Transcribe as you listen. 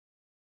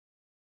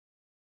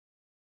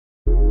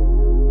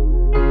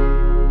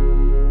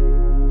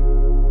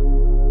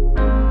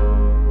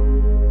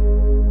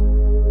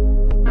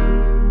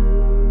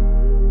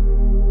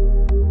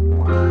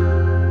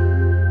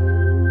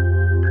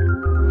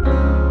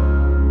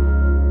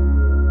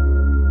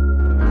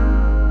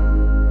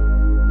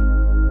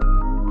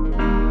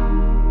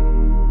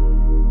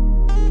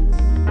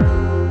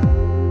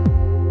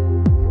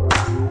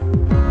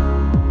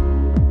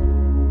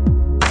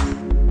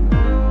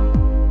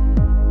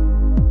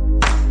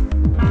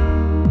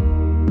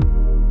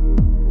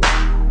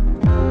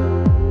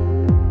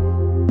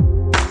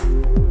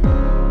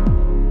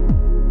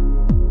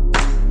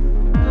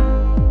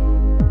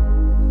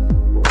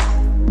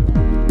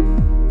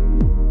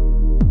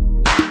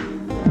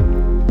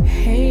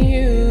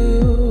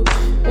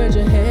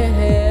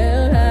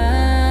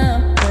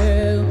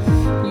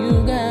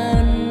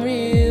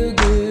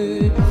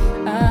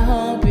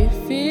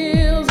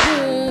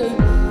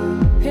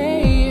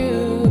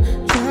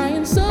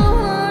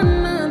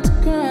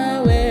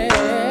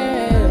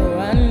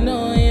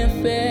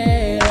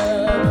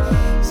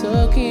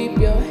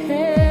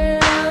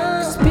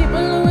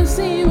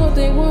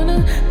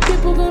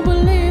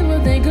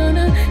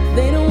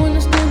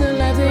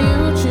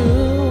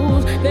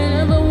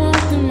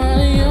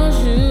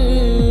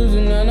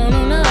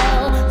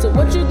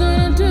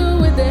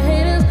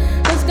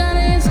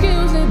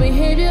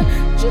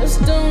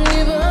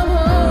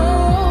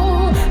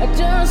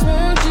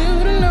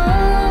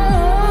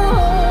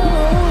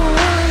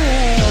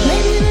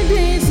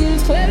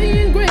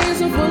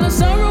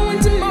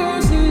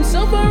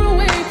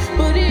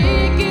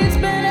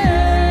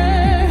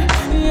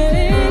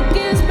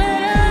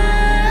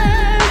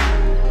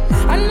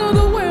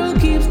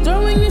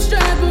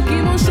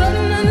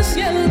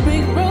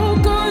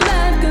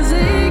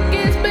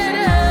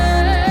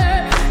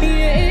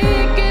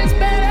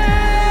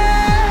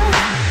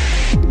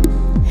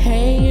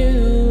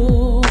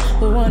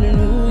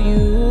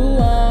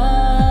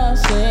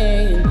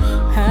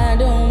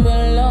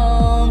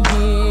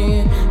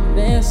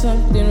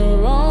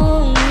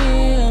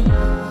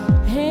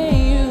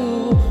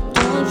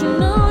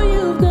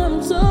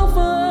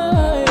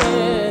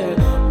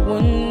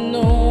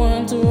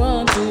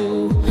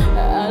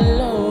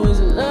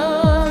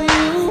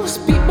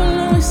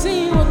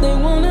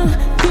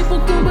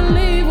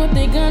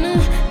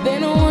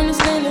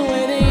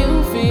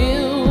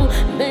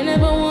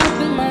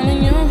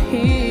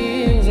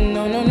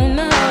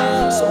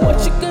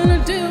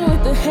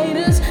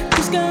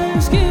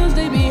excuse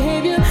their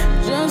behavior.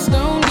 Just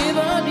don't give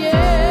up,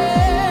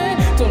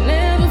 yeah. Don't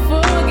ever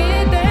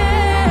forget that.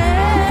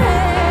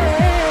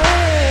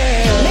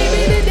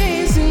 Maybe the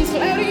day seems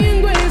cloudy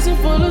and gray, so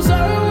full of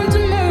sorrow and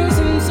tomorrow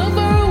seems so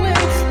far away,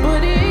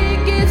 but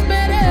it gets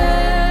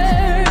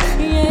better.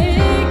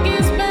 Yeah, it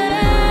gets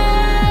better.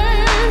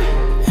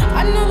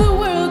 I know the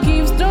world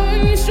keeps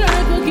throwing you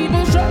strife, but keep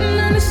on strutting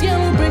on this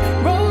yellow brick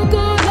road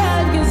called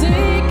life, 'cause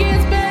it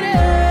gets better.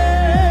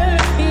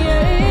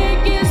 Yeah, it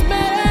gets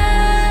better.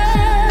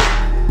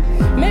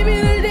 Maybe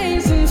the day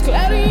seems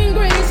cloudy and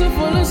gray, so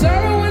full of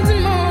sorrow and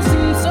tomorrow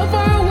seems so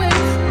far away,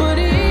 but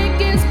it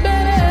gets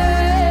better.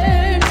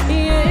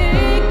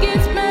 Yeah, it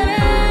gets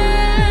better.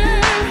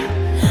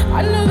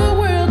 I know the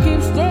world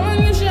keeps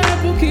throwing you strife,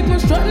 but keep on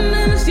strutting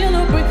on this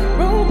yellow brick